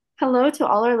Hello to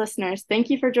all our listeners.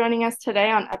 Thank you for joining us today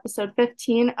on episode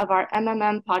 15 of our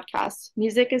MMM podcast,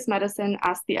 Music is Medicine,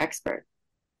 Ask the Expert.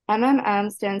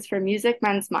 MMM stands for Music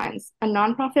Men's Minds, a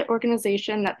nonprofit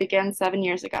organization that began 7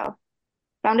 years ago.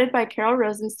 Founded by Carol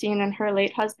Rosenstein and her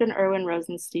late husband, Erwin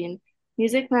Rosenstein,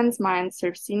 Music Men's Minds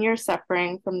serves seniors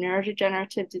suffering from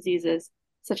neurodegenerative diseases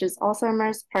such as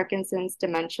Alzheimer's, Parkinson's,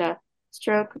 dementia,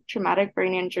 stroke, traumatic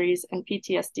brain injuries, and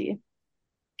PTSD.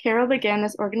 Carol began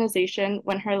this organization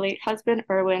when her late husband,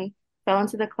 Erwin, fell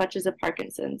into the clutches of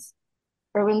Parkinson's.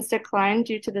 Erwin's decline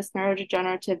due to this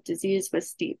neurodegenerative disease was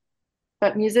steep,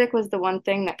 but music was the one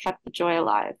thing that kept the joy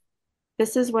alive.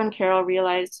 This is when Carol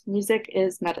realized music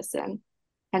is medicine,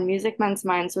 and Music Men's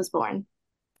Minds was born.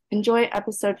 Enjoy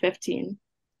episode 15.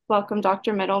 Welcome,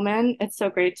 Dr. Mittelman. It's so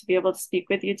great to be able to speak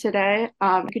with you today.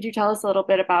 Could you tell us a little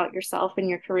bit about yourself and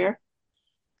your career?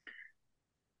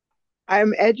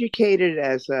 I'm educated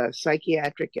as a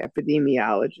psychiatric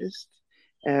epidemiologist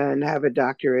and have a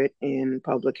doctorate in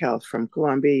public health from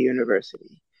Columbia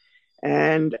University.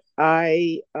 And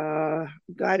I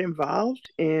got involved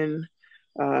in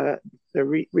the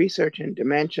research in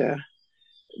dementia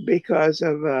because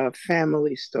of a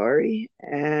family story.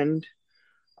 And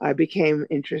I became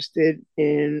interested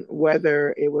in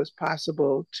whether it was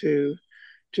possible to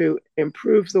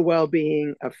improve the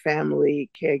well-being of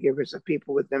family caregivers of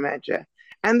people with dementia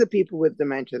and the people with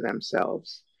dementia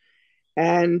themselves.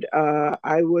 And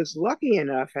I was lucky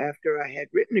enough, after I had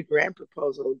written a grant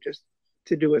proposal just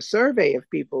to do a survey of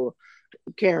people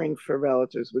caring for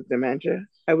relatives with dementia,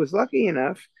 I was lucky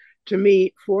enough to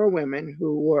meet four women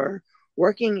who were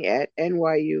working at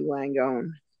NYU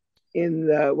Langone in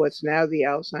what's now the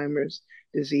Alzheimer's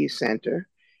Disease Center.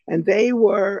 And they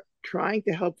were trying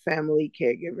to help family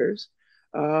caregivers,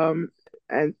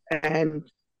 and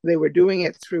they were doing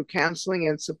it through counseling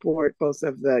and support, both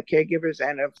of the caregivers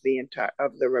and of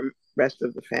the rest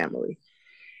of the family.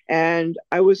 And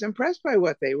I was impressed by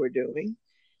what they were doing,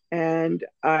 and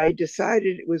I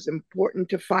decided it was important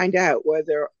to find out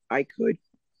whether I could,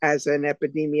 as an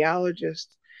epidemiologist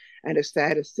and a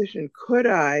statistician, could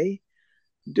I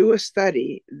do a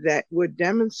study that would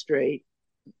demonstrate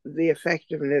the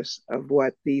effectiveness of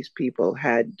what these people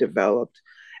had developed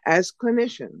as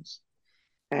clinicians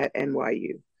at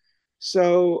NYU.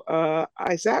 So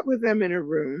I sat with them in a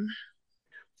room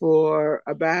for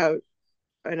about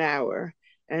an hour,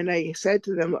 and I said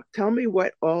to them, look, tell me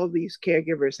what all these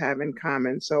caregivers have in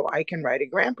common so I can write a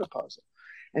grant proposal.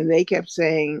 And they kept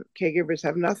saying caregivers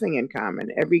have nothing in common.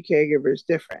 Every caregiver is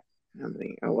different. And I'm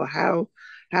thinking, oh, well,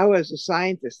 how as a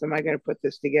scientist am I going to put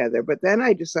this together? But then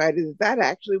I decided that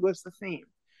actually was the theme.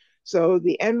 So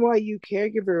the NYU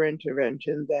caregiver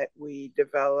intervention that we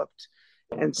developed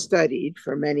and studied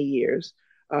for many years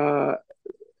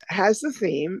has the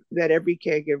theme that every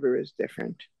caregiver is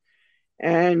different.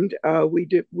 And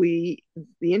the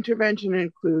intervention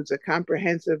includes a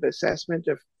comprehensive assessment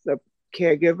of the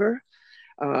caregiver,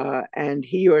 and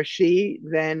he or she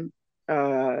then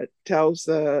tells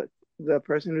the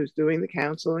person who's doing the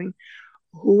counseling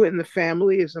who in the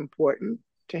family is important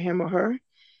to him or her.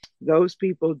 Those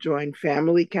people join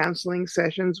family counseling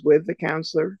sessions with the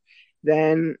counselor.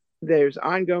 Then there's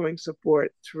ongoing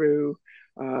support through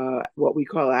what we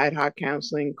call ad hoc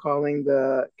counseling, calling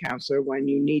the counselor when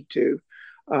you need to,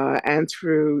 and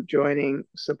through joining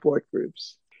support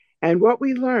groups. And what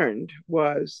we learned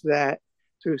was that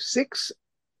through 6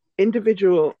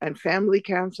 individual and family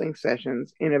counseling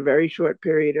sessions in a very short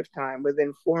period of time,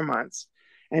 within 4 months,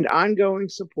 and ongoing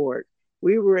support,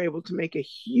 we were able to make a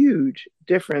huge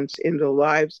difference in the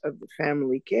lives of the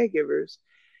family caregivers,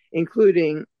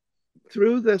 including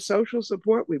through the social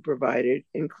support we provided,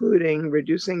 including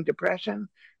reducing depression,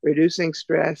 reducing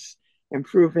stress,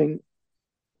 improving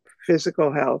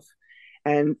physical health.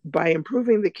 And by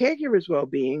improving the caregiver's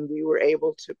well-being, we were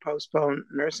able to postpone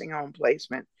nursing home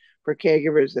placement for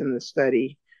caregivers in the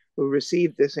study who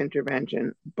received this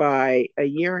intervention by a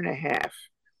year and a half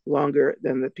longer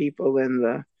than the people in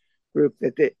the group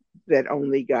that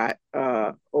only got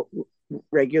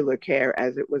regular care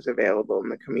as it was available in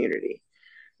the community.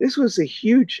 This was a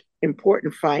huge,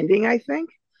 important finding, I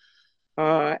think.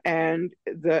 And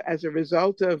as a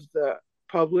result of the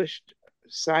published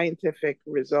scientific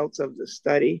results of the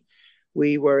study,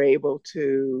 we were able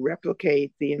to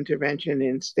replicate the intervention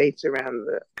in states around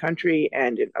the country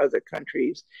and in other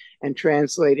countries and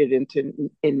translate it into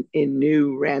in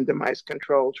new randomized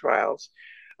control trials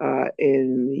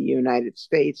in the United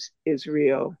States,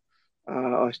 Israel,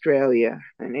 Australia,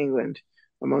 and England,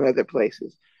 among other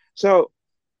places. So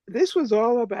this was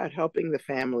all about helping the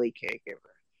family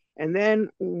caregiver. And then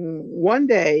one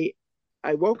day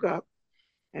I woke up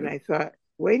and I thought,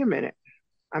 wait a minute,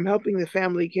 I'm helping the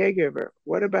family caregiver.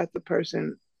 What about the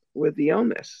person with the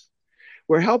illness?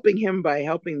 We're helping him by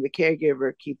helping the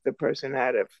caregiver keep the person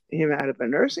out of a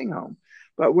nursing home,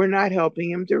 but we're not helping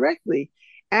him directly.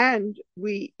 And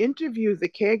we interview the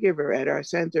caregiver at our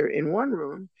center in one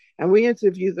room, and we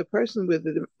interview the person with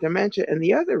the dementia in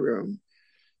the other room.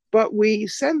 But we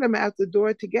send them out the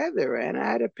door together. And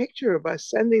I had a picture of us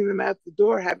sending them out the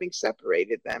door, having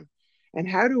separated them. And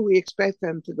how do we expect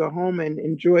them to go home and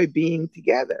enjoy being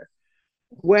together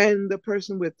when the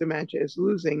person with dementia is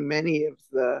losing many of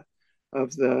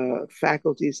the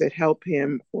faculties that help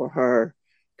him or her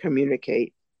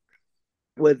communicate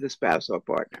with the spouse or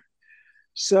partner?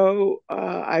 So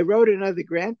I wrote another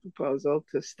grant proposal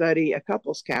to study a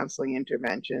couples counseling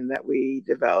intervention that we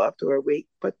developed, where we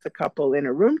put the couple in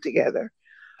a room together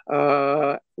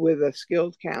with a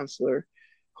skilled counselor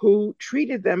who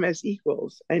treated them as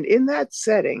equals. And in that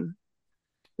setting,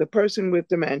 the person with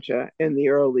dementia in the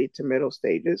early to middle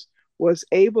stages was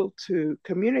able to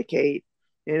communicate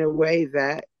in a way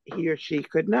that he or she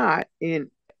could not in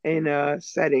a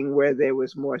setting where there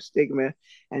was more stigma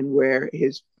and where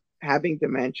his having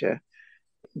dementia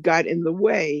got in the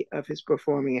way of his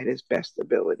performing at his best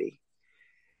ability.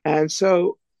 And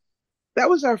so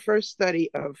that was our first study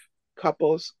of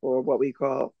couples, or what we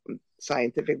call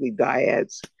scientifically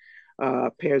dyads,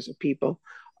 pairs of people.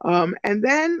 And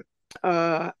then,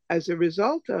 as a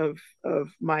result of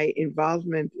my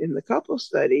involvement in the couple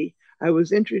study, I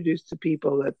was introduced to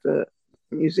people at the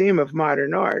Museum of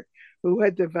Modern Art who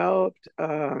had developed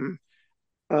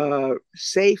a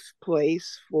safe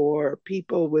place for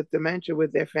people with dementia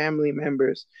with their family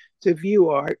members to view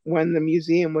art when the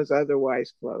museum was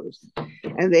otherwise closed.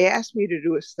 And they asked me to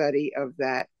do a study of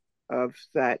that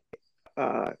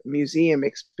museum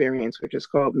experience, which is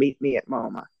called Meet Me at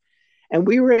MoMA. And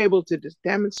we were able to just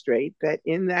demonstrate that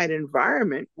in that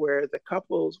environment where the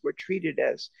couples were treated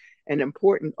as an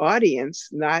important audience,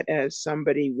 not as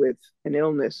somebody with an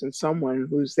illness and someone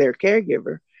who's their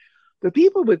caregiver, the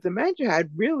people with dementia had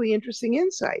really interesting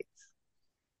insights.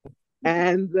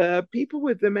 And the people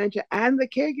with dementia and the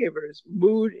caregivers'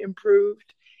 mood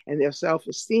improved, and their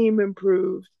self-esteem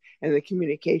improved, and the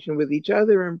communication with each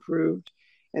other improved.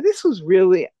 And this was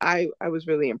really, I was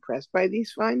really impressed by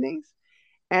these findings.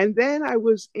 And then I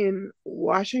was in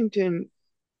Washington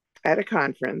at a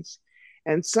conference,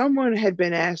 and someone had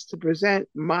been asked to present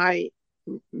my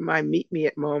Meet Me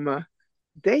at MoMA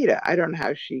data. I don't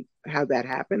know how that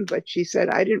happened, but she said,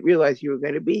 I didn't realize you were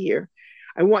going to be here.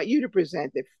 I want you to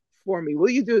present it for me. Will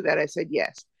you do that? I said,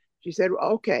 yes. She said,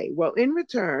 okay, well, in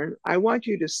return, I want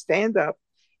you to stand up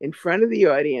in front of the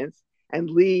audience and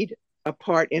lead a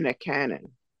part in a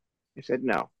canon. I said,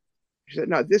 no. She said,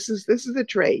 no, this is the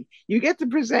trade. You get to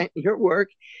present your work,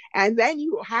 and then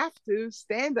you have to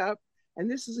stand up. And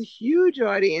this is a huge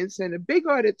audience and a big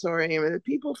auditorium, and the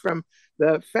people from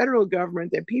the federal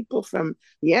government, and people from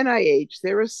the NIH,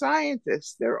 there are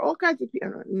scientists, there are all kinds of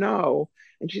people. No.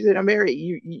 And she said, oh, Mary,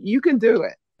 you can do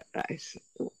it. I said,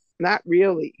 not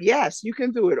really. Yes, you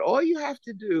can do it. All you have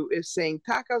to do is sing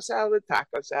taco salad,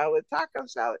 taco salad, taco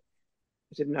salad.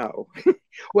 I said, no.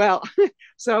 Well,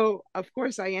 so of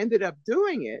course I ended up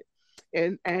doing it.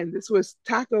 And this was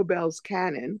Taco Bell's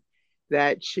canon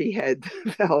that she had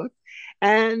developed.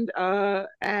 And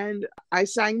I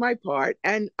sang my part,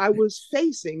 and I was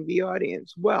facing the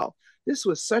audience. Well, this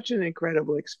was such an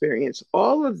incredible experience.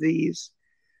 All of these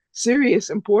serious,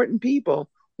 important people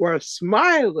were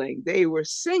smiling, they were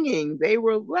singing, they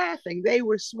were laughing, they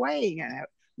were swaying. And a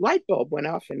light bulb went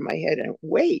off in my head. And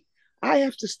wait, I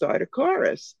have to start a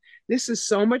chorus. This is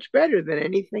so much better than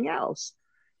anything else.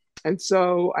 And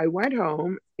so I went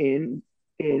home in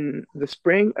the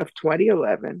spring of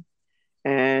 2011,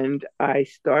 and I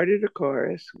started a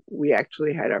chorus. We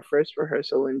actually had our first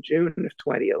rehearsal in June of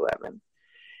 2011.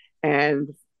 And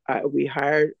we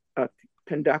hired a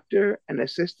conductor, an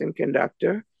assistant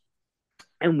conductor,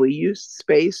 and we used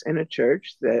space in a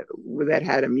church that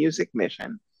had a music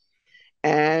mission.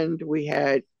 And we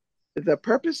had, the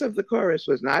purpose of the chorus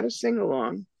was not a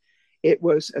sing-along. It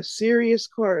was a serious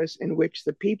chorus in which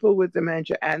the people with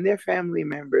dementia and their family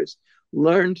members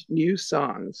learned new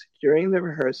songs during the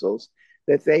rehearsals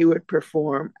that they would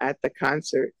perform at the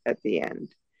concert at the end.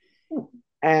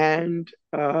 And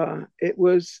it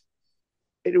was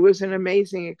an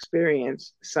amazing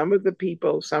experience. Some of the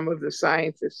people, some of the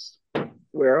scientists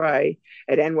where I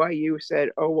at NYU said,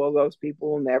 oh, well, those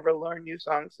people will never learn new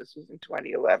songs. This was in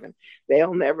 2011.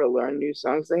 They'll never learn new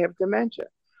songs. They have dementia.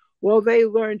 Well, they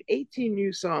learned 18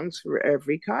 new songs for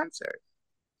every concert.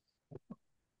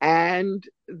 And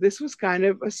this was kind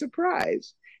of a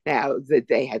surprise. Now that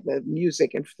they had the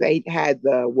music and they had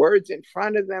the words in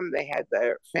front of them, they had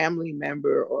their family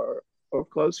member or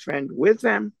close friend with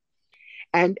them,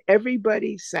 and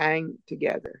everybody sang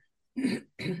together.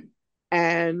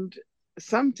 And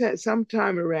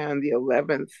sometime around the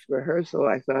 11th rehearsal,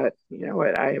 I thought, you know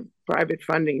what, I have private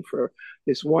funding for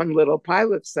this one little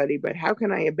pilot study, but how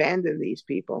can I abandon these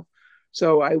people?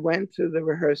 So I went to the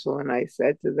rehearsal and I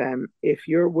said to them, if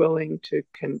you're willing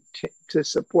to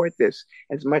support this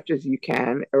as much as you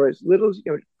can, or as little,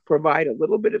 provide a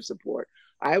little bit of support,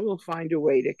 I will find a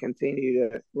way to continue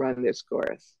to run this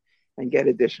chorus and get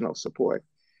additional support.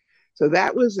 So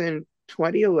that was in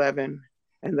 2011,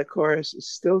 and the chorus is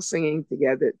still singing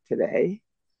together today.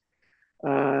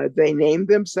 They named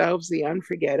themselves the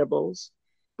Unforgettables.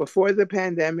 Before the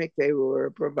pandemic, they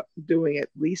were doing at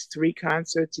least 3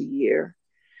 concerts a year.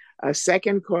 A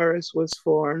second chorus was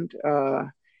formed,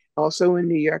 also in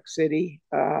New York City,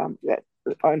 that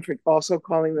also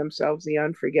calling themselves the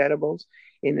Unforgettables,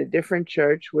 in a different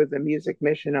church with a music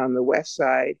mission on the West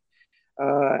Side.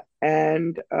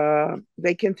 And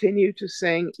they continue to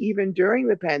sing even during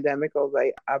the pandemic,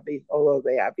 although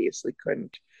they obviously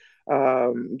couldn't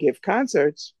give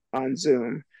concerts on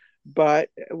Zoom. But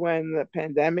when the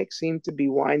pandemic seemed to be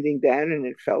winding down and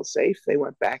it felt safe, they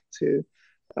went back to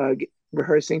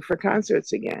rehearsing for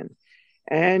concerts again.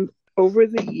 And over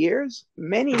the years,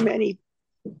 many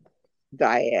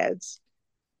dyads,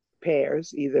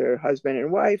 pairs, either husband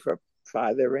and wife or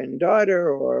father and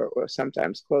daughter, or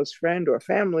sometimes close friend or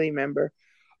family member,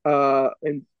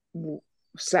 and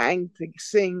sing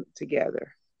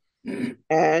together.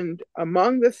 And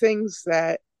among the things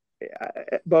that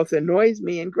both annoys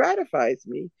me and gratifies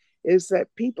me is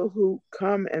that people who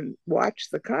come and watch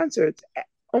the concerts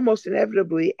almost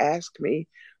inevitably ask me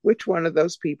which one of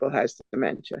those people has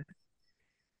dementia,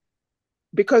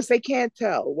 because they can't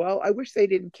tell. Well, I wish they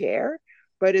didn't care,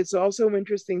 but it's also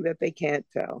interesting that they can't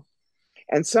tell.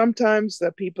 And sometimes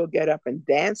the people get up and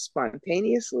dance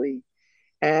spontaneously,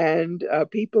 and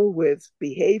people with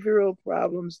behavioral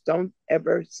problems don't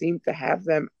ever seem to have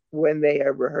them when they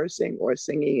are rehearsing or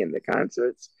singing in the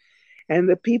concerts. And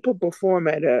the people perform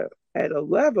at a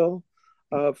level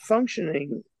of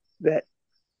functioning that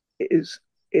is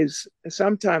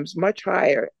sometimes much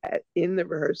higher in the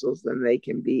rehearsals than they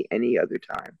can be any other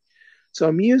time.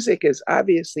 So music is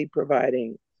obviously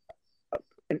providing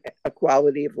a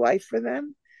quality of life for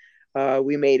them.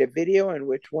 We made a video in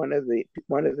which one of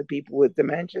the people with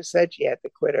dementia said she had to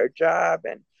quit her job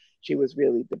and she was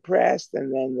really depressed.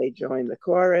 And then they joined the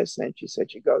chorus, and she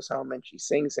said she goes home and she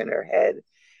sings in her head,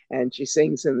 and she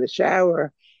sings in the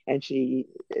shower, and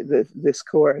this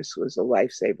chorus was a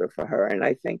lifesaver for her. And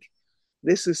I think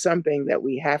this is something that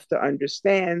we have to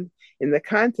understand in the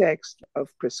context of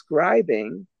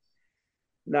prescribing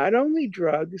not only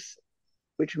drugs,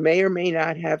 which may or may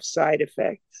not have side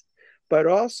effects, but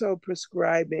also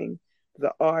prescribing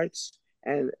the arts,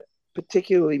 and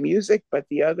particularly music, but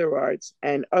the other arts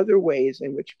and other ways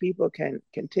in which people can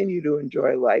continue to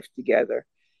enjoy life together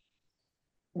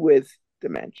with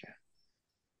dementia.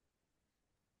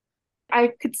 I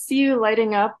could see you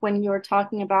lighting up when you were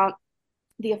talking about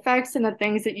the effects and the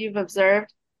things that you've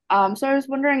observed. So I was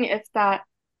wondering if that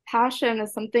passion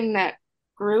is something that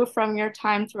grew from your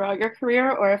time throughout your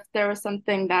career, or if there was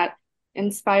something that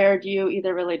inspired you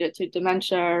either related to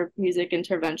dementia or music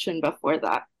intervention before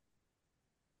that.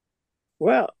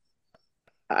 Well,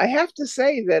 I have to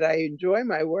say that I enjoy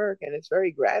my work, and it's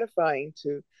very gratifying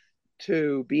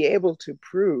to be able to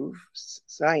prove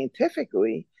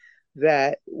scientifically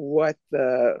that what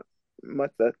the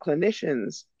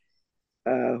clinicians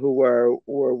who were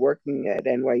working at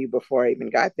NYU before I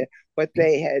even got there, what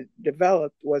they had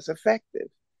developed was effective.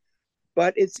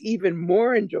 But it's even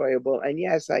more enjoyable, and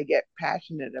yes, I get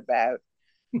passionate about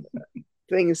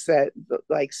things that,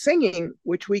 like singing,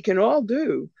 which we can all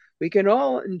do, we can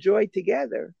all enjoy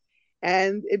together,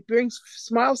 and it brings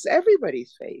smiles to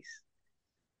everybody's face.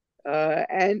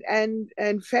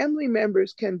 And family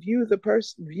members can view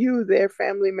their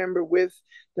family member with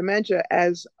dementia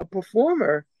as a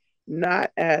performer,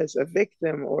 not as a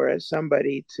victim or as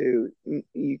somebody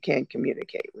you can't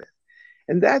communicate with,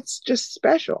 and that's just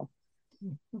special.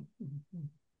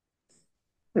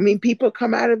 I mean, people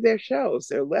come out of their shells;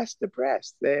 they're less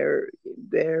depressed. They're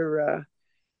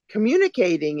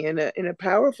communicating in a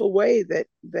powerful way that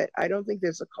I don't think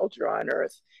there's a culture on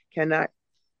earth cannot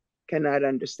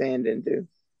understand and do.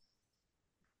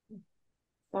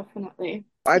 Definitely.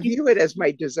 I view it as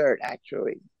my dessert,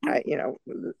 actually. I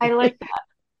like that.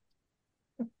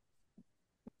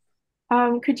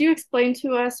 Could you explain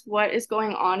to us what is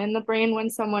going on in the brain when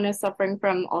someone is suffering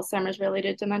from Alzheimer's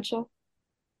related dementia?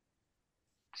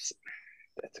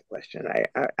 That's a question.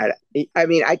 I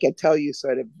mean, I can tell you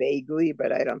sort of vaguely,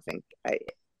 but I don't think I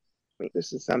mean,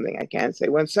 this is something I can say.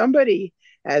 When somebody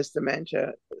has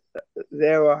dementia,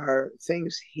 there are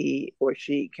things he or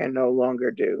she can no longer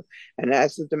do. And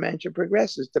as the dementia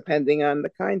progresses, depending on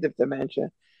the kind of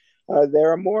dementia,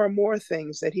 there are more and more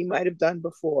things that he might have done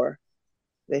before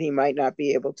that he might not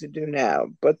be able to do now.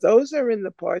 But those are in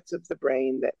the parts of the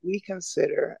brain that we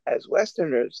consider as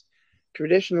Westerners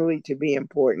traditionally to be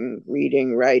important: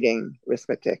 reading, writing,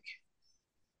 arithmetic.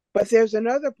 But there's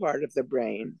another part of the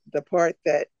brain, the part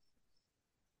that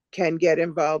can get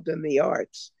involved in the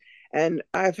arts. And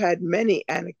I've had many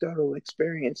anecdotal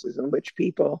experiences in which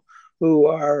people who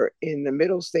are in the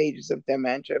middle stages of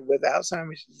dementia with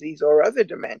Alzheimer's disease or other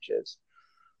dementias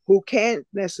who can't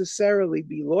necessarily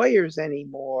be lawyers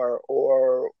anymore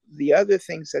or the other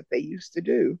things that they used to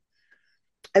do.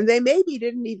 And they maybe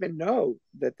didn't even know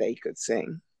that they could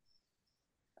sing.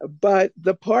 But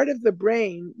the part of the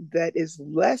brain that is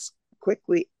less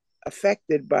quickly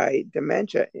affected by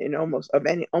dementia in almost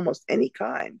any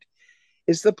kind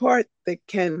is the part that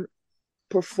can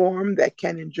perform, that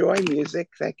can enjoy music,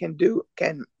 that can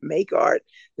make art,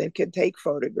 that can take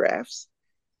photographs.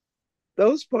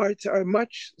 Those parts are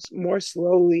much more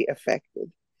slowly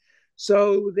affected.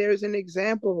 So there's an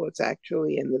example, it's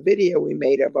actually in the video we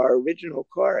made of our original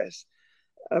chorus,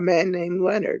 a man named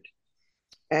Leonard.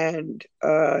 And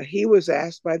he was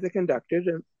asked by the conductor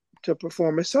to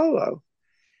perform a solo.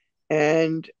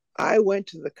 And I went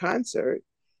to the concert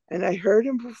and I heard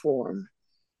him perform.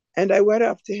 And I went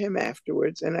up to him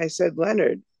afterwards and I said,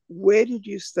 Leonard, where did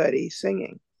you study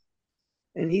singing?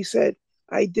 And he said,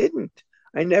 I didn't.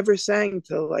 I never sang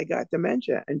till I got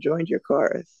dementia and joined your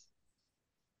chorus.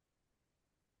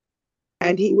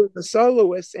 And he was a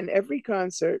soloist in every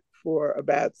concert for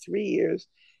about 3 years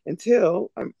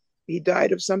until he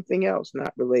died of something else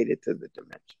not related to the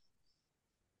dementia.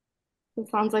 It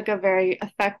sounds like a very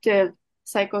effective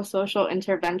psychosocial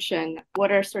intervention.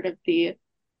 What are sort of the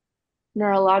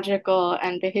neurological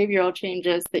and behavioral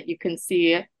changes that you can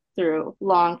see through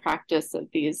long practice of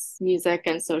these music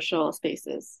and social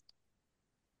spaces?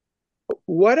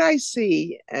 What I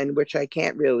see, and which I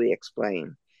can't really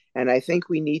explain, and I think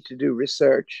we need to do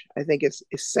research. I think it's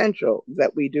essential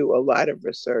that we do a lot of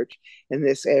research in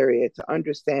this area to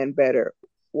understand better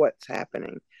what's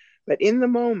happening. But in the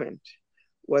moment,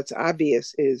 what's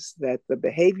obvious is that the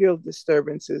behavioral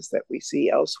disturbances that we see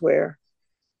elsewhere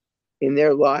in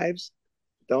their lives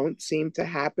don't seem to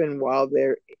happen while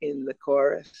they're in the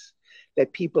chorus,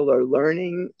 that people are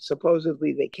learning.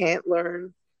 Supposedly they can't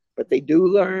learn, but they do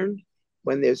learn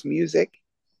when there's music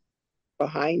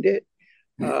behind it.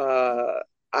 Uh,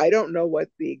 I don't know what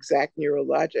the exact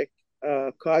neurologic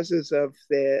causes of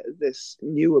this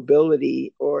new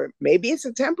ability, or maybe it's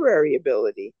a temporary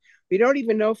ability. We don't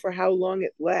even know for how long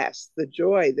it lasts, the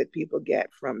joy that people get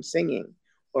from singing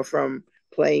or from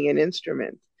playing an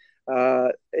instrument.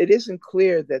 It isn't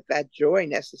clear that that joy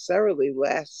necessarily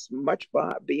lasts much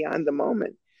beyond the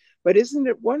moment. But isn't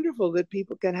it wonderful that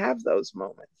people can have those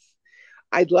moments?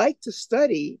 I'd like to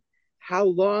study how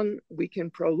long we can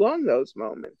prolong those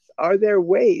moments. Are there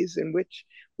ways in which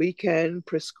we can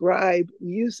prescribe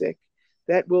music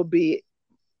that will be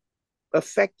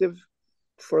effective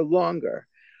for longer?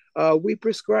 We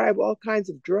prescribe all kinds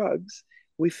of drugs.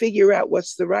 We figure out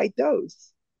what's the right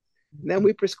dose. And then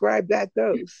we prescribe that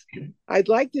dose. I'd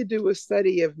like to do a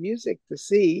study of music to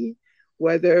see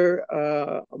whether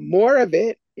more of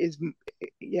it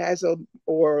has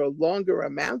or longer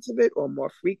amounts of it, or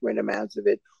more frequent amounts of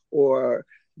it, or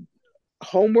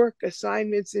homework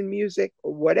assignments in music,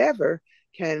 or whatever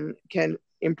can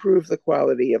improve the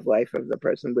quality of life of the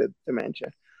person with dementia.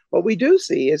 What we do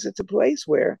see is it's a place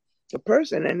where the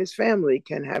person and his family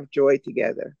can have joy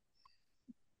together.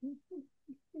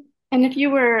 And if you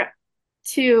were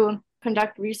to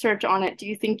conduct research on it, do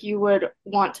you think you would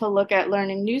want to look at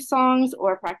learning new songs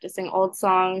or practicing old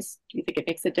songs? Do you think it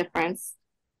makes a difference?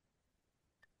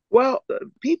 Well,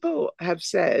 people have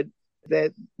said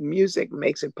that music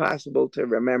makes it possible to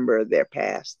remember their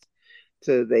past,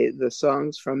 to the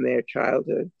songs from their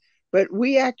childhood. But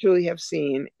we actually have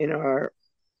seen in our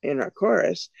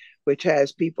chorus, which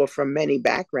has people from many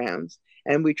backgrounds,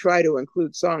 and we try to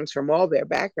include songs from all their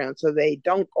backgrounds, so they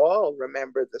don't all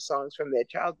remember the songs from their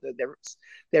childhood.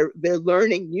 They're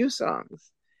learning new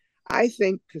songs. I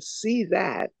think to see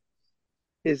that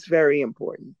is very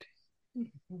important.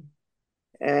 Mm-hmm.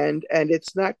 And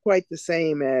it's not quite the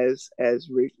same as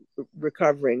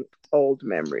recovering old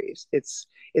memories. It's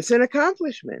an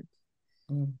accomplishment.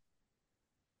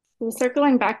 So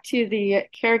circling back to the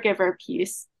caregiver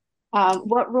piece,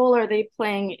 What role are they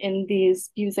playing in these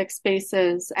music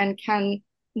spaces, and can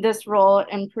this role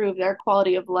improve their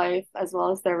quality of life as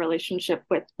well as their relationship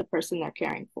with the person they're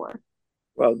caring for?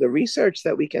 Well, the research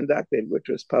that we conducted, which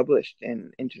was published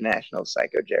in International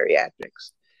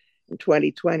Psychogeriatrics in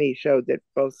 2020, showed that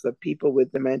both the people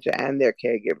with dementia and their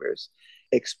caregivers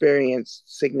experienced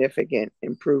significant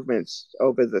improvements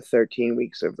over the 13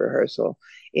 weeks of rehearsal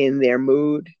in their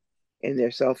mood, in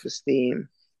their self esteem,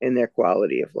 in their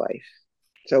quality of life.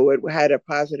 So it had a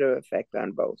positive effect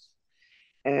on both.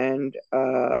 And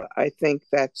I think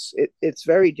it's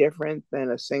very different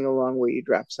than a sing along where you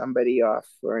drop somebody off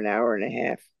for an hour and a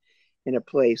half in a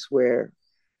place where,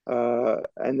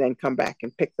 and then come back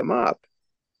and pick them up.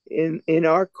 In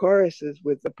our choruses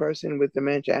with the person with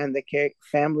dementia and the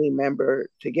family member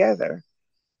together,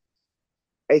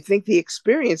 I think the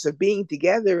experience of being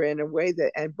together in a way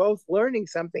that, and both learning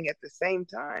something at the same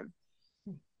time,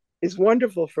 is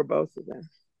wonderful for both of them.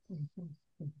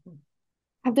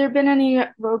 Have there been any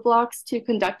roadblocks to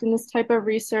conducting this type of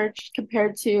research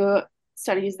compared to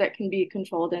studies that can be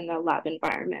controlled in a lab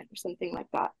environment or something like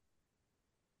that?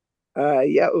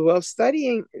 Yeah, well,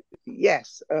 studying,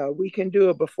 yes, we can do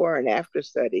a before and after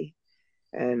study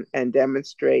and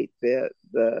demonstrate the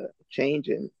change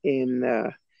in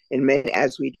men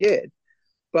as we did.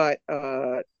 But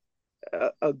the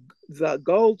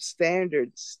gold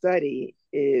standard study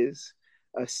is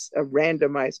a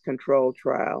randomized control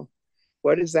trial.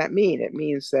 What does that mean? It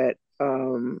means that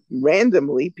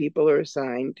randomly people are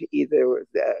assigned to either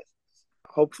the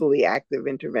hopefully active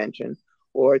intervention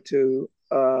or to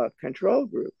a control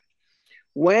group.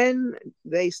 When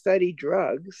they study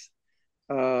drugs,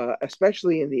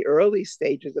 especially in the early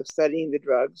stages of studying the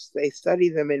drugs, they study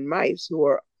them in mice who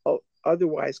are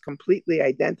otherwise completely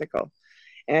identical.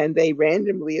 And they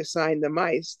randomly assign the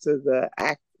mice to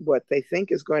what they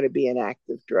think is going to be an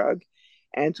active drug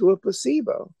and to a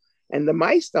placebo. And the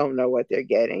mice don't know what they're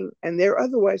getting, and they're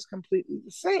otherwise completely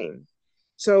the same.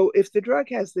 So if the drug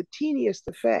has the teeniest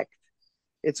effect,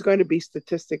 it's going to be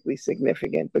statistically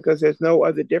significant because there's no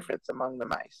other difference among the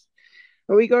mice.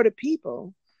 When we go to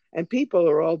people, and people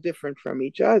are all different from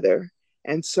each other,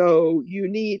 and so you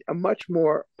need a much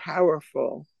more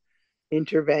powerful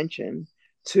intervention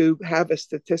to have a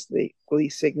statistically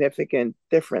significant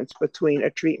difference between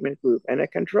a treatment group and a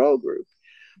control group.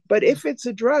 But if it's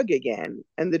a drug again,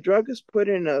 and the drug is put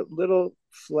in a little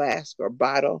flask or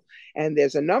bottle, and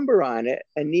there's a number on it,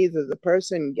 and neither the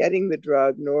person getting the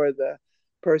drug nor the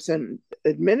person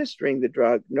administering the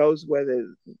drug knows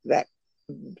whether that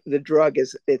the drug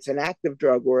it's an active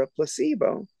drug or a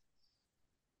placebo,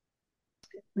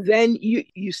 then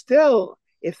you still,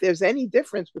 if there's any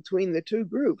difference between the two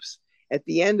groups at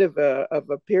the end of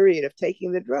a period of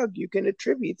taking the drug, you can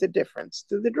attribute the difference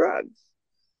to the drugs.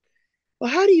 Well,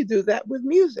 how do you do that with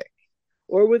music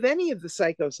or with any of the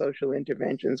psychosocial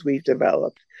interventions we've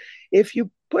developed? If you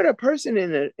put a person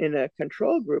in a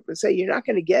control group and say, you're not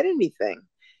going to get anything,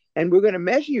 and we're going to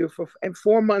measure you and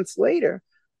 4 months later,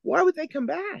 why would they come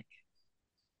back?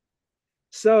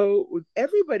 So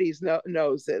everybody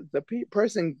knows that the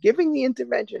person giving the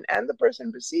intervention and the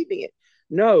person receiving it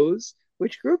knows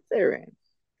which group they're in.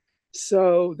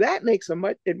 So that makes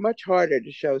it much harder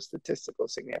to show statistical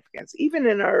significance. Even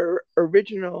in our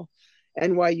original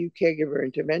NYU caregiver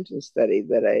intervention study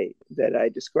that I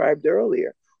described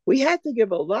earlier, we had to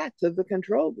give a lot to the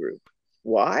control group.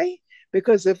 Why?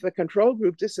 Because if the control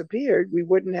group disappeared, we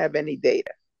wouldn't have any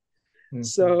data. Mm-hmm.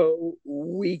 So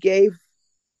we gave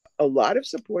a lot of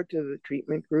support to the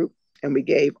treatment group, and we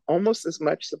gave almost as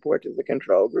much support to the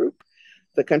control group.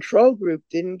 The control group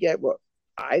didn't get what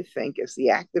I think is the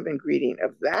active ingredient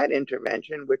of that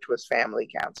intervention, which was family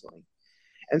counseling.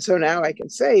 And so now I can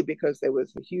say, because there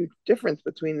was a huge difference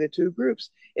between the two groups,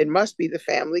 it must be the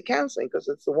family counseling because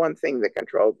it's the one thing the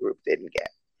control group didn't get.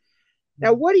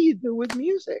 Now, what do you do with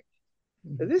music?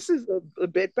 This is a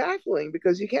bit baffling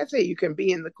because you can't say you can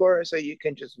be in the chorus or you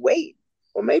can just wait.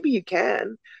 Well, maybe you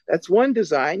can. That's one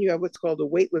design. You have what's called a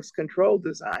waitlist control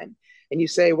design. And you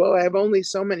say, well, I have only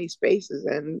so many spaces,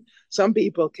 and some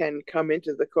people can come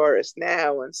into the chorus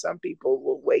now, and some people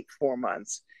will wait 4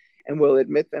 months, and we'll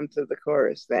admit them to the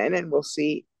chorus then, and we'll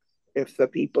see if the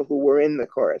people who were in the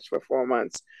chorus for 4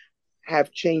 months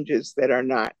have changes that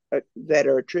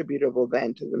are attributable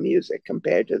then to the music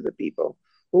compared to the people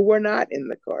who were not in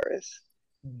the chorus.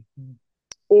 Mm-hmm.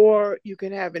 Or you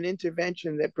can have an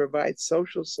intervention that provides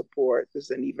social support.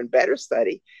 There's an even better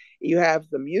study. You have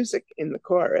the music in the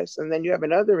chorus, and then you have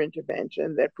another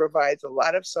intervention that provides a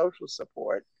lot of social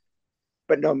support,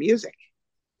 but no music.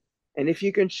 And if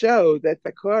you can show that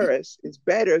the chorus is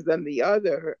better than the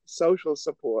other social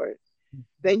support,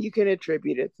 then you can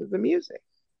attribute it to the music.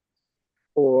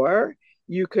 Or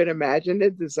you could imagine a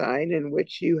design in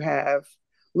which you have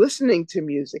listening to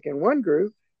music in one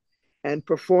group and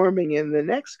performing in the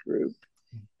next group,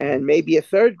 and maybe a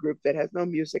third group that has no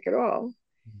music at all.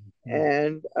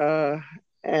 And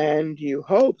and you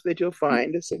hope that you'll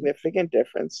find a significant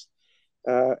difference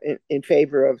in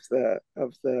favor of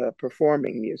the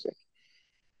performing music.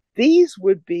 These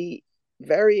would be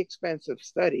very expensive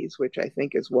studies, which I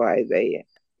think is why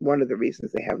one of the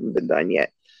reasons they haven't been done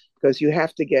yet, because you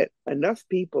have to get enough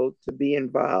people to be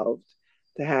involved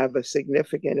to have a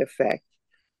significant effect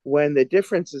when the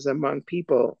differences among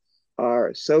people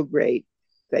are so great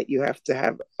that you have to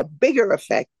have a bigger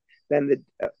effect than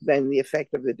the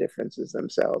effect of the differences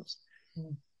themselves.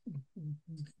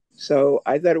 So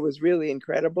I thought it was really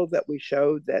incredible that we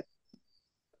showed that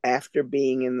after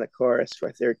being in the chorus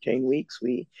for 13 weeks,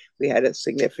 we had a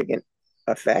significant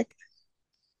effect.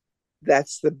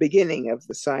 That's the beginning of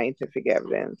the scientific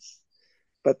evidence.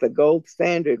 But the gold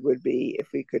standard would be if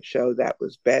we could show that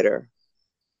was better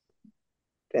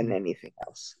than anything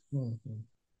else.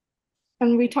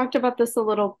 And we talked about this a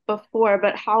little before,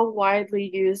 but how widely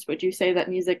used would you say that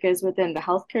music is within the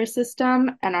healthcare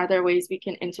system? And are there ways we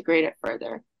can integrate it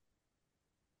further?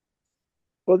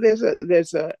 Well,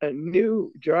 there's a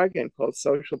new jargon called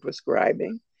social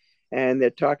prescribing, and they're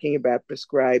talking about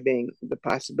prescribing the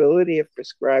possibility of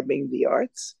prescribing the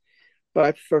arts.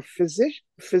 But for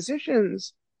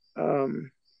physicians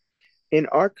in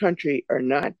our country are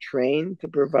not trained to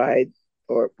provide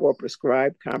or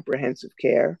prescribe comprehensive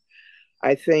care.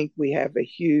 I think we have a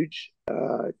huge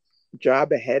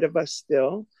job ahead of us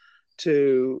still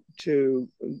to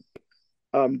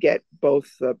get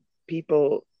both the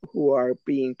people who are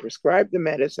being prescribed the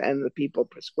medicine and the people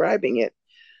prescribing it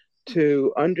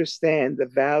to understand the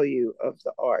value of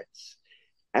the arts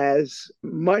as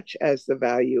much as the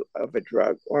value of a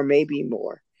drug, or maybe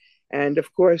more. And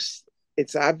of course,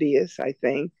 it's obvious, I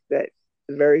think, that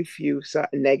very few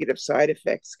negative side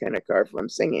effects can occur from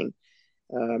singing.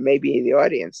 Maybe the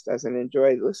audience doesn't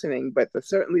enjoy listening, but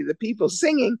certainly the people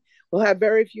singing will have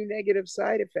very few negative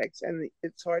side effects. And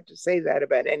it's hard to say that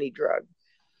about any drug.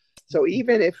 So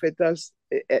even if it does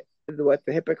what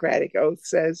the Hippocratic Oath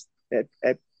says, at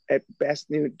best,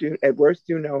 at worst,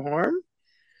 do no harm,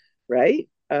 right?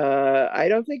 I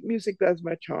don't think music does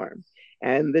much harm.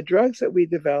 And the drugs that we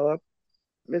develop,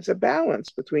 it's a balance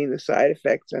between the side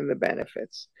effects and the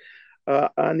benefits.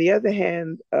 On the other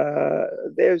hand,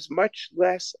 there's much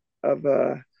less of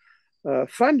a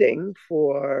funding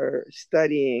for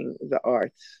studying the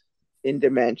arts in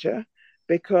dementia,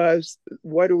 because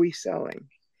what are we selling?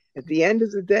 At the end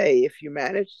of the day, if you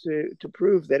manage to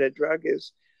prove that a drug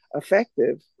is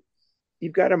effective,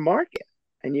 you've got a market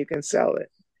and you can sell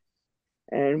it.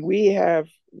 And we have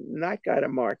not got a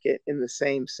market in the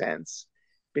same sense,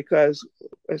 because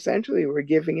essentially we're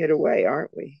giving it away,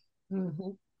 aren't we?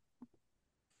 Mm-hmm.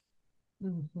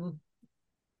 Mm-hmm.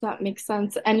 That makes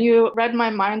sense. And you read my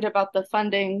mind about the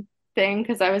funding thing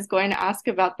because I was going to ask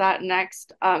about that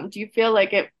next. Do you feel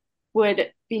like it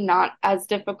would be not as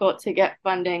difficult to get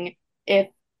funding if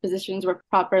physicians were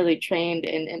properly trained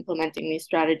in implementing these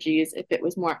strategies, if it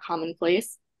was more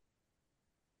commonplace?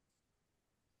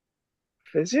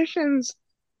 Physicians,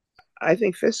 I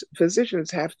think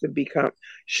physicians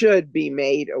should be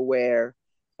made aware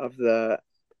of the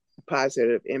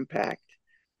positive impact,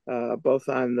 both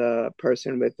on the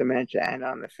person with dementia and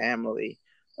on the family,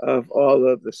 of all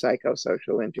of the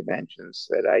psychosocial interventions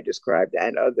that I described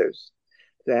and others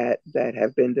that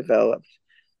have been developed.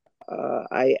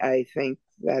 I think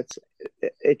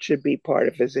it should be part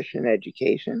of physician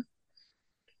education,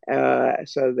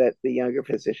 so that the younger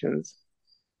physicians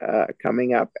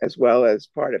coming up, as well as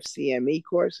part of CME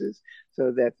courses,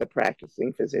 so that the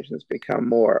practicing physicians become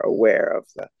more aware of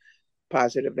the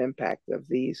positive impact of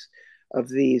these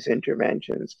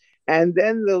interventions. And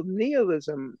then the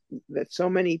nihilism that so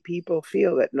many people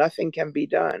feel that nothing can be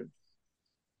done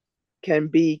can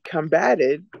be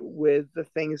combated with the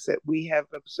things that we have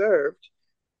observed,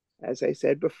 as I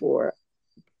said before,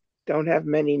 don't have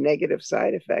many negative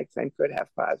side effects and could have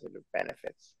positive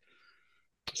benefits.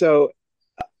 So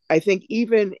I think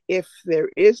even if there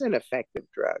is an effective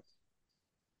drug,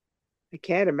 I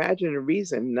can't imagine a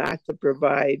reason not to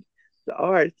provide the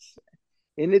arts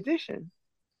in addition.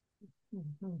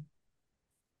 Mm-hmm.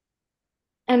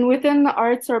 And within the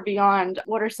arts or beyond,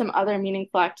 what are some other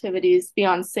meaningful activities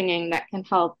beyond singing that can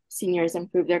help seniors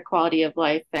improve their quality of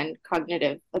life and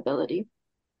cognitive ability?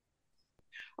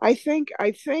 I think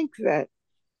that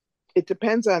it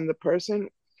depends on the person.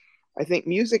 I think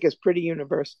music is pretty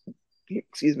universal.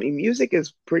 Excuse me, music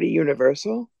is pretty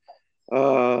universal.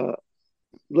 uh,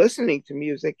 listening to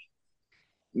music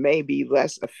may be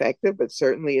less effective, but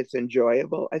certainly it's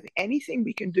enjoyable. I think anything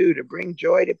we can do to bring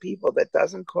joy to people that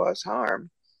doesn't cause harm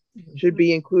should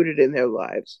be included in their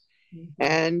lives. Mm-hmm.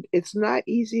 And it's not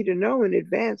easy to know in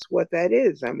advance what that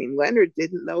is. I mean, Leonard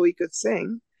didn't know he could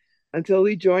sing until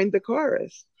he joined the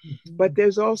chorus. Mm-hmm. But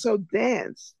there's also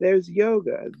dance, there's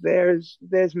yoga, there's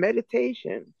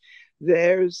meditation,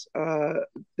 there's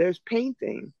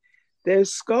painting,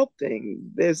 there's sculpting.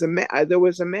 There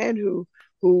was a man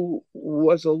who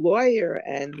was a lawyer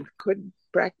and couldn't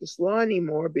practice law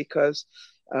anymore because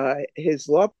his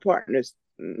law partners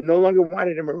no longer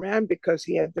wanted him around because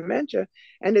he had dementia.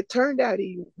 And it turned out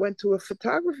he went to a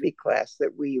photography class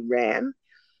that we ran,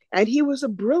 and he was a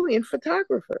brilliant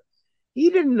photographer.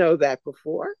 He didn't know that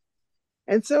before.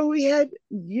 And so we had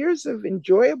years of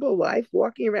enjoyable life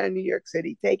walking around New York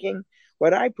City, taking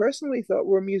what I personally thought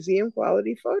were museum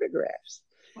quality photographs.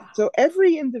 Wow. So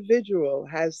every individual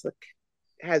has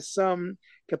some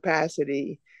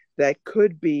capacity that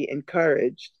could be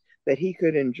encouraged, that he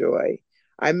could enjoy.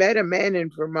 I met a man in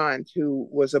Vermont who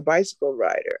was a bicycle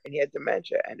rider, and he had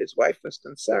dementia, and his wife was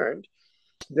concerned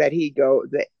that he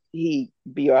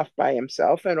be off by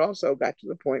himself, and also got to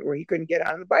the point where he couldn't get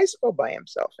on the bicycle by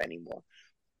himself anymore.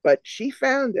 But she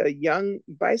found a young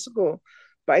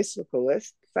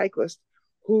cyclist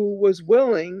who was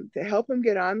willing to help him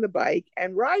get on the bike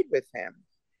and ride with him.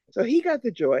 So he got the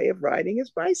joy of riding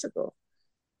his bicycle.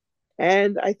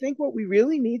 And I think what we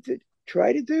really need to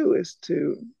try to do is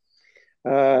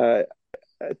uh,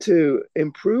 to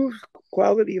improve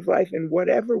quality of life in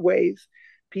whatever ways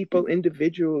people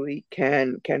individually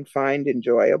can find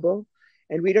enjoyable.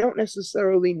 And we don't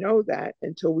necessarily know that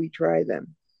until we try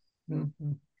them.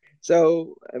 Mm-hmm.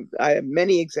 So I have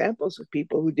many examples of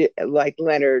people who did, like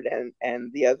Leonard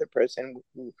and the other person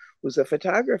who was a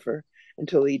photographer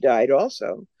until he died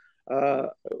also, uh,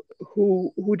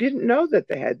 who didn't know that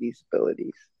they had these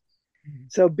abilities. Mm-hmm.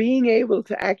 So being able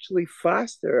to actually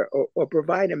foster or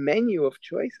provide a menu of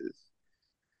choices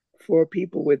for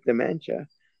people with dementia,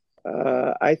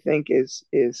 I think is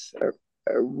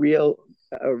a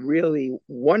really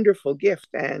wonderful gift.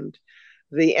 And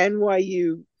the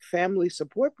NYU Family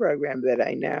Support Program that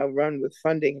I now run with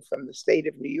funding from the state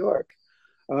of New York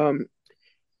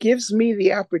gives me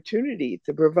the opportunity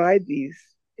to provide these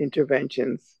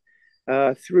interventions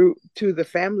through to the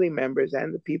family members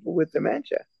and the people with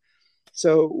dementia.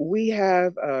 So we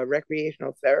have a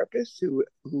recreational therapist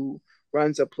who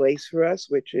runs a place for us,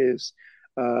 which is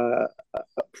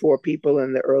for people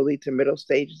in the early to middle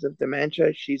stages of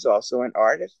dementia. She's also an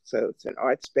artist, so it's an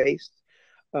arts-based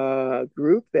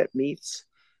group that meets.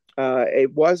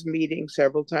 It was meeting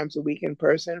several times a week in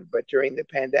person, but during the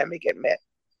pandemic, it met,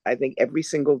 I think, every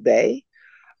single day.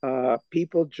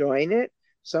 People join it.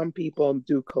 Some people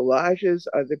do collages,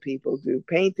 other people do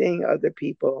painting, other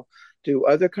people do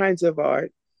other kinds of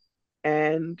art,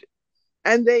 and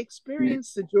they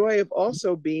experience the joy of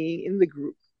also being in the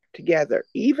group together.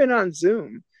 Even on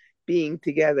Zoom, being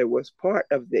together was part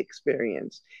of the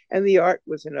experience, and the art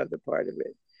was another part of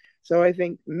it. So I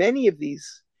think many of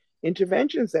these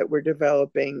interventions that we're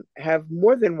developing have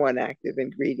more than one active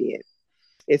ingredient.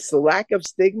 It's the lack of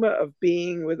stigma of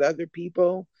being with other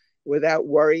people without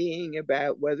worrying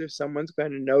about whether someone's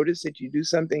going to notice that you do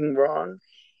something wrong.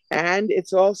 And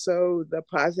it's also the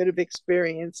positive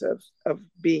experience of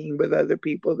being with other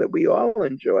people that we all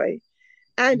enjoy.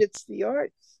 And it's the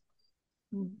arts.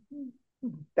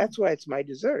 That's why it's my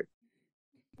dessert.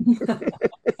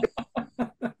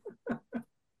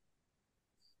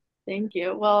 Thank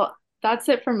you. Well, that's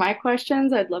it for my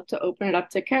questions. I'd love to open it up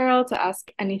to Carol to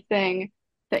ask anything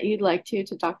that you'd like to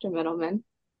Dr. Mittelman.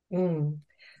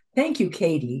 Thank you,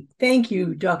 Katie. Thank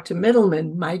you, Dr.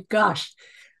 Mittelman. My gosh,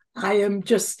 I am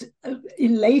just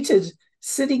elated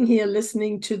sitting here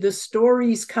listening to the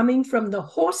stories coming from the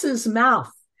horse's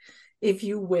mouth, if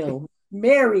you will.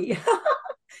 Mary,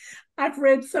 I've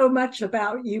read so much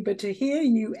about you, but to hear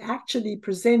you actually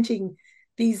presenting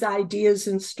these ideas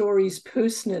and stories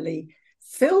personally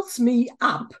fills me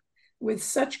up with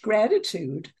such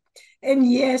gratitude.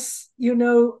 And yes,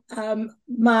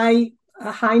 my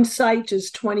hindsight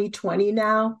is 2020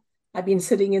 now. I've been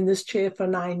sitting in this chair for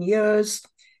 9 years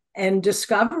and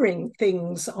discovering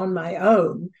things on my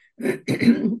own.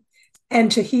 And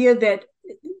to hear that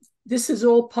this is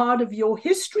all part of your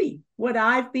history. What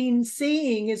I've been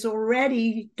seeing is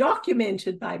already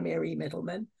documented by Mary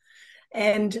Mittelman.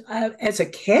 And as a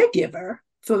caregiver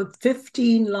for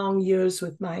 15 long years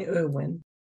with my Erwin,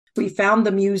 we found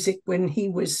the music when he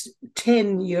was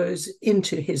 10 years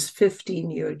into his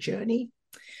 15-year journey.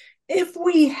 If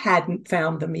we hadn't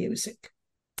found the music,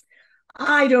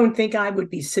 I don't think I would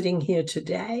be sitting here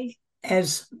today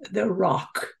as the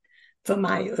rock for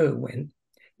my Irwin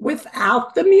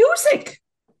without the music.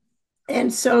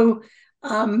 And so,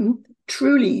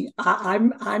 truly,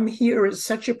 I'm here as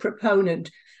such a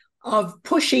proponent of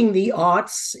pushing the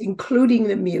arts, including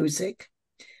the music,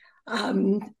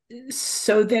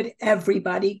 so that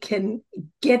everybody can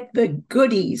get the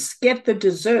goodies, get the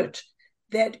dessert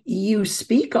that you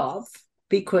speak of,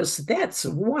 because that's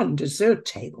one dessert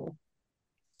table.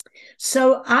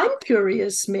 So I'm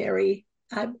curious, Mary,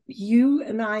 you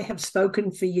and I have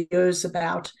spoken for years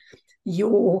about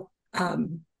your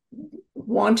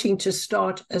wanting to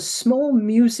start a small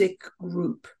music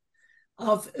group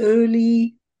of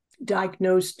early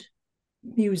diagnosed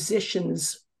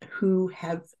musicians who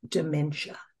have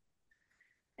dementia.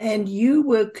 And you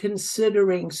were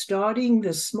considering starting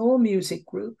this small music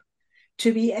group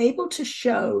to be able to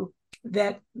show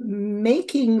that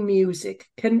making music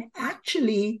can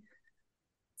actually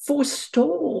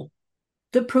forestall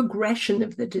the progression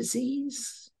of the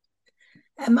disease.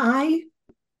 Am I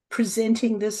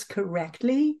presenting this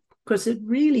correctly? Because it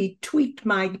really tweaked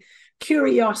my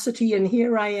curiosity, and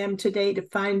here I am today to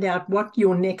find out what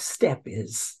your next step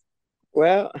is.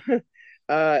 Well,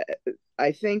 I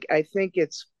think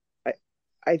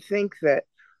that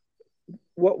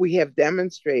what we have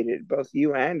demonstrated, both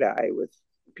you and I, with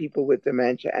people with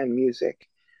dementia and music,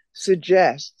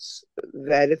 suggests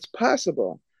that it's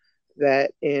possible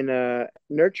that in a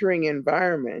nurturing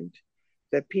environment,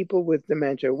 that people with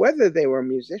dementia, whether they were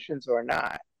musicians or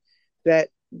not, that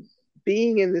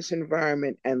being in this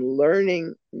environment and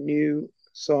learning new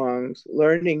songs,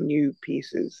 learning new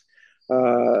pieces,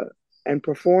 and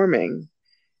performing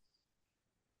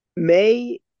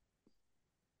may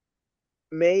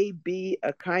be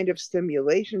a kind of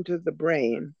stimulation to the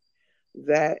brain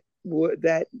that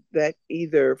that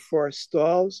either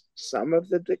forestalls some of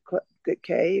the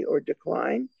decay or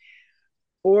decline,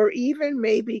 or even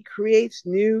maybe creates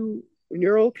new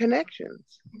neural connections.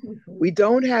 Mm-hmm. We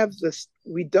don't have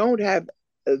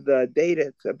the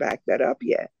data to back that up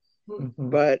yet, mm-hmm.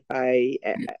 but I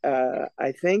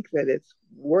think that it's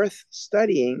worth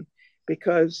studying,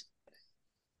 because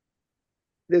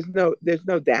there's no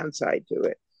downside to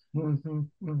it. Mm-hmm.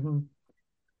 Mm-hmm.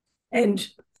 And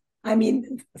I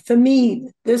mean, for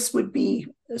me, this would be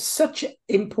such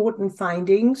important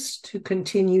findings to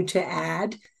continue to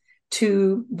add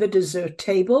to the dessert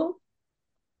table.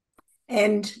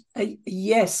 And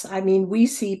yes, I mean, we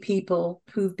see people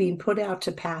who've been put out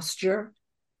to pasture,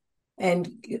 and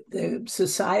the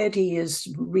society has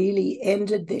really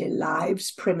ended their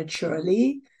lives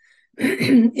prematurely.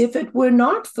 If it were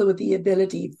not for the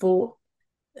ability for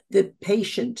the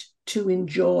patient to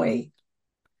enjoy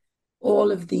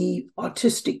all of the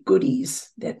artistic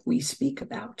goodies that we speak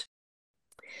about.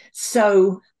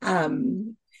 So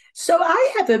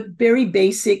I have a very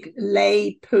basic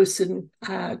lay person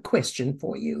question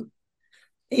for you.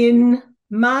 In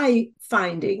my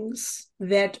findings,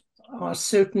 that are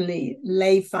certainly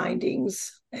lay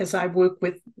findings, as I work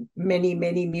with many,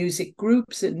 many music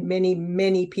groups and many,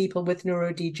 many people with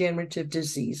neurodegenerative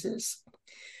diseases,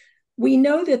 we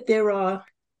know that there are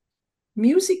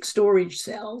music storage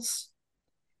cells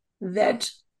that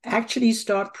actually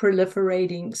start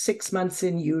proliferating 6 months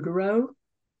in utero,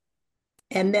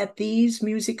 and that these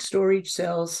music storage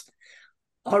cells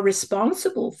are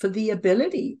responsible for the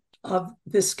ability of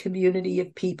this community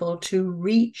of people to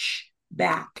reach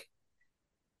back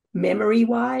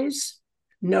memory-wise,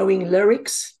 knowing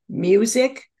lyrics,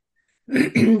 music,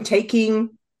 taking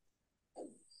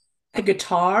a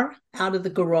guitar out of the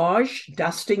garage,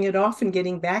 dusting it off and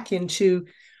getting back into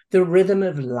the rhythm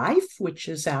of life, which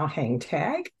is our hang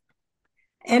tag.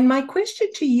 And my question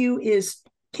to you is,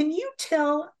 can you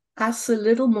tell us a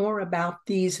little more about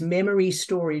these memory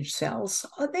storage cells?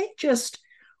 Are they just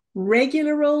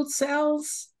regular old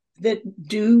cells that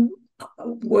do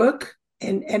work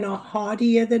and are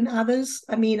hardier than others?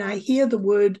 I mean, I hear the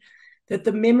word that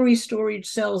the memory storage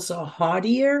cells are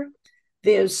hardier.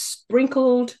 They're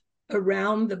sprinkled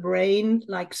around the brain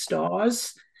like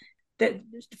stars, that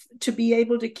to be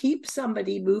able to keep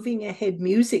somebody moving ahead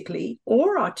musically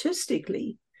or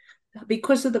artistically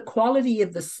because of the quality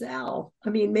of the cell. I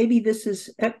mean, maybe this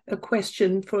is a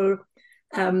question for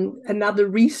another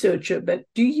researcher, but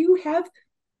do you have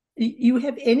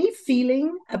any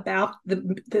feeling about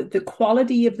the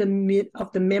quality of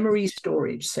the memory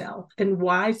storage cell and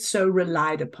why it's so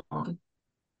relied upon?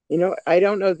 You know, I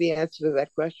don't know the answer to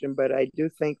that question, but I do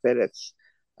think that it's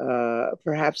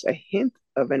perhaps a hint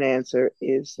of an answer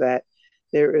is that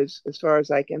there is, as far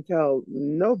as I can tell,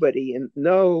 no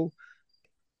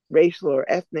racial or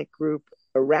ethnic group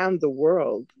around the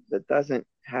world that doesn't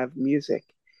have music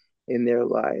in their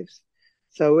lives.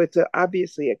 So it's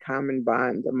obviously a common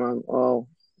bond among all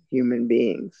human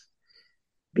beings.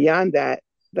 Beyond that,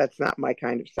 that's not my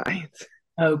kind of science.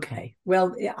 Okay.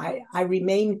 Well, I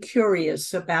remain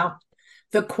curious about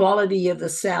the quality of the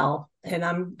cell, and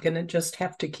I'm going to just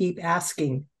have to keep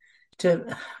asking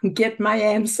to get my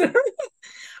answer.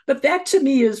 But that to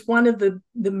me is one of the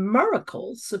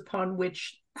miracles upon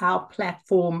which our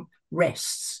platform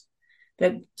rests,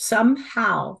 that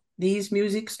somehow these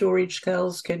music storage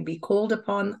cells can be called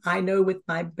upon. I know with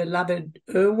my beloved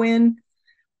Erwin,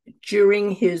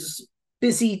 during his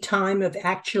busy time of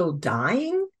actual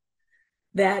dying,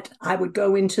 that I would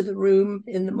go into the room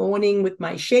in the morning with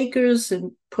my shakers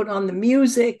and put on the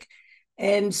music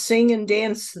and sing and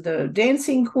dance the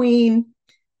Dancing Queen.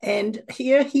 And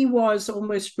here he was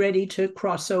almost ready to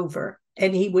cross over,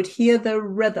 and he would hear the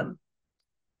rhythm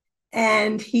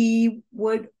and he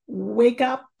would wake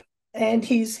up and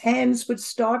his hands would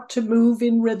start to move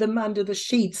in rhythm under the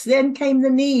sheets. Then came the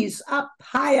knees up,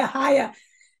 higher, higher.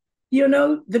 You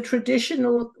know, the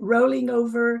traditional rolling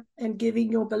over and giving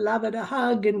your beloved a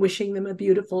hug and wishing them a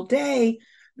beautiful day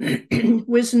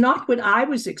was not what I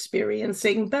was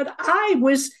experiencing, but I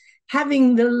was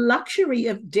having the luxury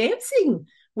of dancing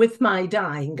with my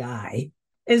dying guy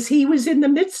as he was in the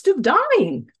midst of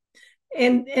dying.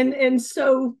 And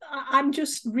so I'm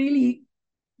just really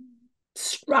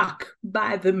struck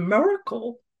by the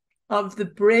miracle of the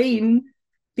brain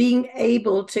being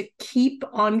able to keep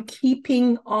on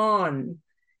keeping on,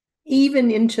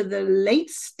 even into the late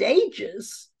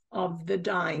stages of the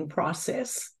dying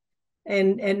process.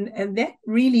 And that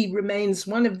really remains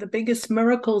one of the biggest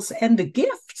miracles and the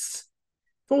gifts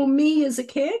for me as a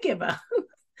caregiver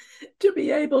to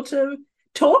be able to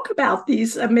talk about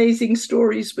these amazing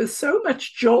stories with so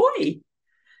much joy.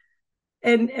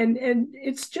 And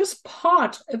it's just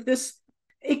part of this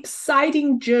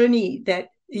exciting journey that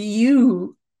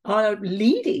you are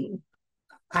leading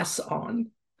us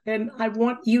on. And I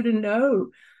want you to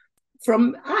know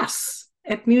from us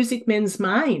at Music Men's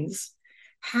Minds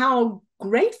how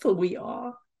grateful we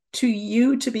are to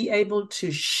you to be able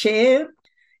to share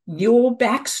your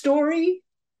backstory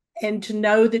and to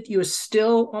know that you're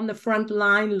still on the front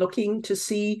line looking to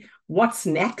see what's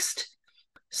next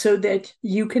so that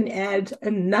you can add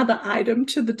another item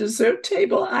to the dessert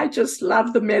table. I just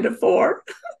love the metaphor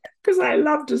because I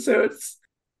love desserts.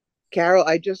 Carol,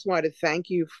 I just want to thank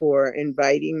you for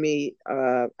inviting me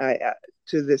to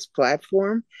this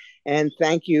platform. And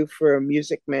thank you for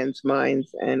Music Men's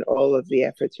Minds and all of the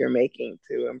efforts you're making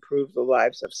to improve the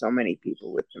lives of so many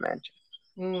people with dementia.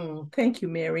 Thank you,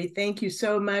 Mary. Thank you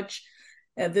so much.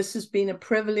 This has been a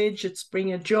privilege. It's been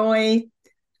a joy,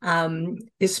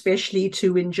 especially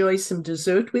to enjoy some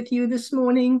dessert with you this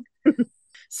morning.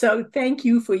 So thank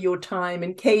you for your time.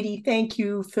 And Katie, thank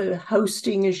you for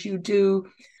hosting as you do.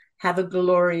 Have a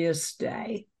glorious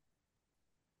day.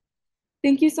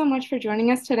 Thank you so much for joining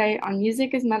us today on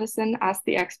Music is Medicine, Ask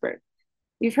the Expert.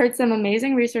 We've heard some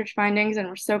amazing research findings, and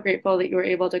we're so grateful that you were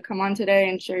able to come on today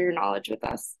and share your knowledge with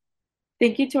us.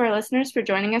 Thank you to our listeners for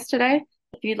joining us today.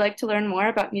 If you'd like to learn more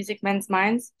about Music Men's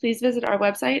Minds, please visit our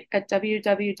website at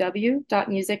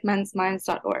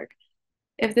www.musicmensminds.org.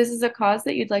 If this is a cause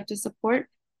that you'd like to support,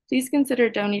 please consider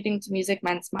donating to Music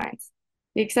Men's Minds.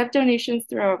 We accept donations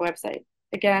through our website.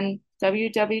 Again,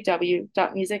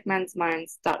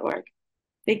 www.musicmensminds.org.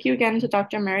 Thank you again to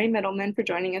Dr. Mary Mittelman for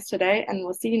joining us today, and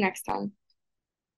we'll see you next time.